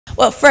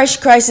Well, fresh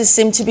crisis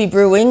seem to be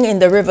brewing in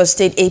the Rivers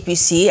State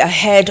APC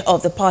ahead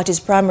of the party's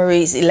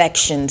primaries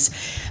elections.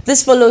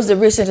 This follows the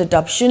recent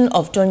adoption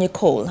of Tony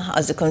Cole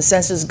as the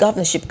consensus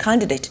governorship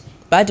candidate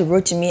by the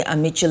Rotimi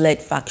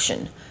Amici-led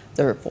faction.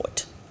 The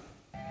report.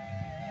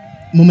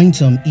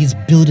 Momentum is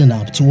building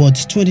up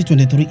towards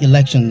 2023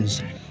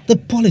 elections. The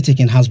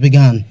politicking has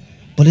begun.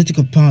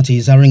 Political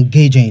parties are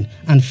engaging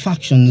and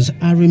factions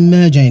are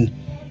emerging.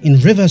 In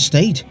Rivers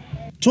State,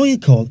 Tony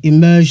Cole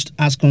emerged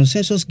as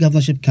consensus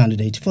governorship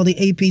candidate for the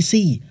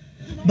A.P.C.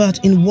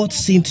 But in what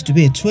seemed to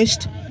be a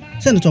twist,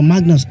 Senator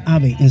Magnus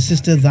Abbey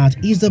insisted that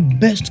he's the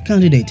best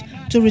candidate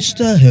to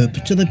restore hope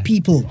to the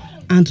people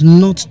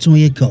and not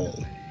Tony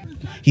Cole.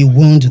 He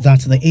warned that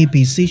the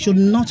A.P.C. should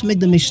not make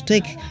the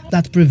mistake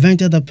that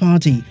prevented the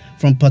party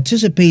from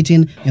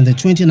participating in the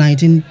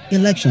 2019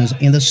 elections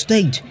in the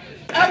state.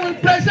 I will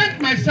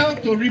present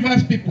myself to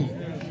Rivers people.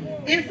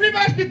 If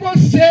Rivers people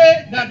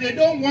say that they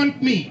don't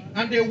want me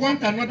and they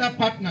want another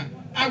partner,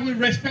 I will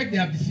respect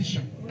their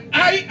decision.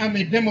 I am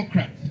a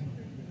Democrat.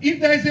 If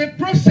there is a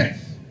process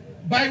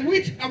by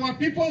which our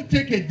people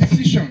take a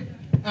decision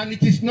and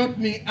it is not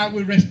me, I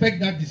will respect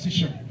that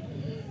decision.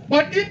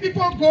 But if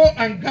people go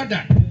and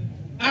gather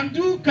and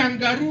do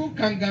kangaroo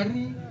and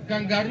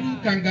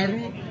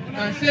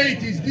say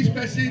it is this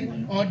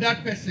person or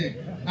that person,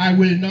 I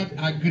will not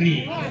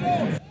agree.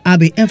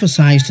 Abbey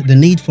emphasized the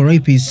need for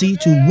A.P.C.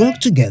 to work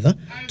together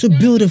to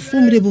build a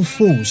formidable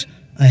force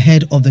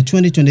ahead of the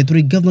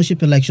 2023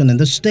 governorship election in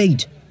the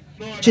state.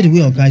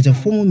 Chidiwe Oga is a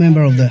former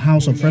member of the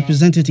House of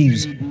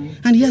Representatives,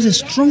 and he has a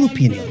strong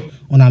opinion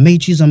on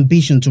Amaechi's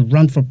ambition to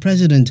run for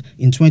president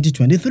in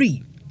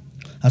 2023.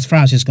 As far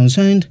as he's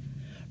concerned,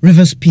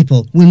 Rivers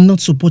people will not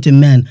support a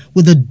man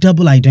with a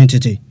double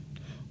identity.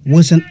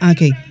 Wilson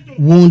Ake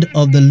warned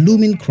of the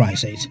looming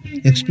crisis,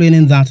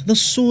 explaining that the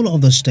soul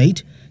of the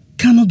state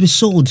cannot be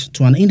sold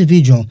to an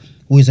individual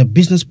who is a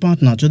business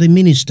partner to the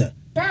minister.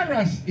 As far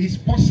as is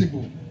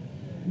possible,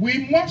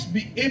 we must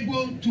be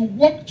able to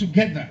work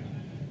together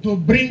to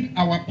bring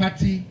our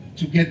party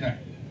together.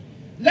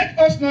 Let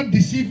us not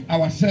deceive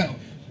ourselves.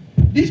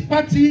 This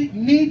party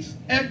needs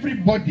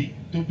everybody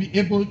to be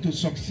able to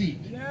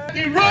succeed.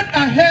 The road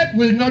ahead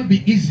will not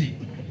be easy.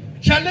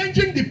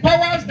 Challenging the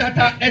powers that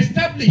are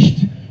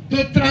established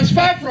to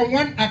transfer from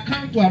one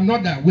account to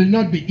another will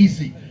not be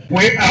easy.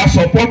 We are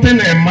supporting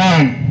a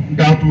man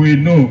that we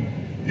know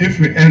if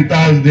he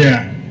enters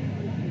there,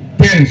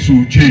 things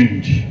will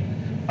change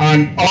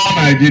and all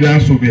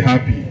Nigerians will be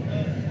happy.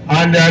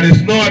 And there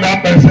is no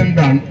other person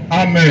than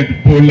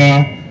Ahmed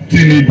Bola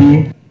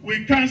Tinubu.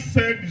 We can't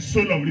sell the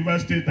soul of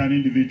Rivers State an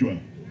individual.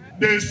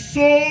 They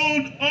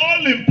sold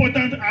all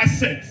important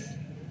assets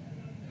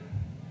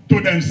to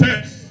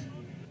themselves.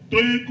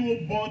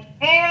 Toyeko bought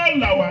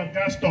all our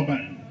gas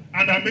turbines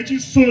and Amaechi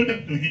sold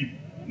them to him.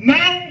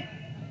 Now,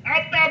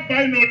 after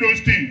buying all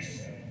those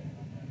things,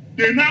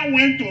 they now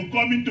went to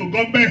come into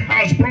government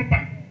house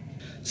proper.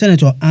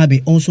 Senator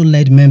Abbey also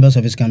led members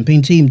of his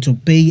campaign team to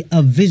pay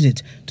a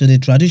visit to the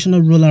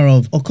traditional ruler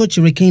of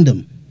Okochiri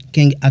Kingdom,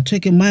 King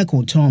Atweke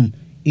Michael Tom,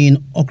 in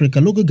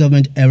Okrika local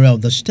government area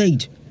of the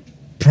state.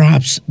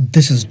 Perhaps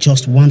this is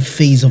just one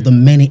phase of the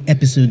many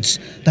episodes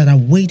that are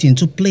waiting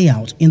to play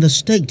out in the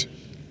state.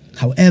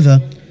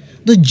 However,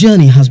 the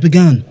journey has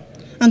begun,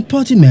 and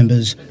party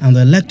members and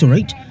the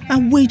electorate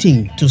are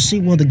waiting to see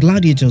what the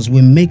gladiators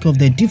will make of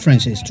their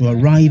differences to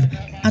arrive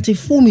at a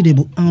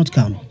formidable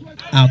outcome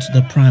at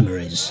the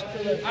primaries.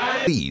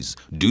 Please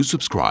do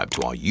subscribe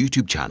to our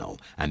YouTube channel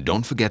and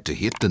don't forget to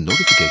hit the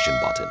notification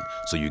button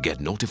so you get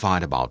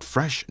notified about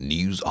fresh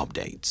news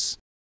updates.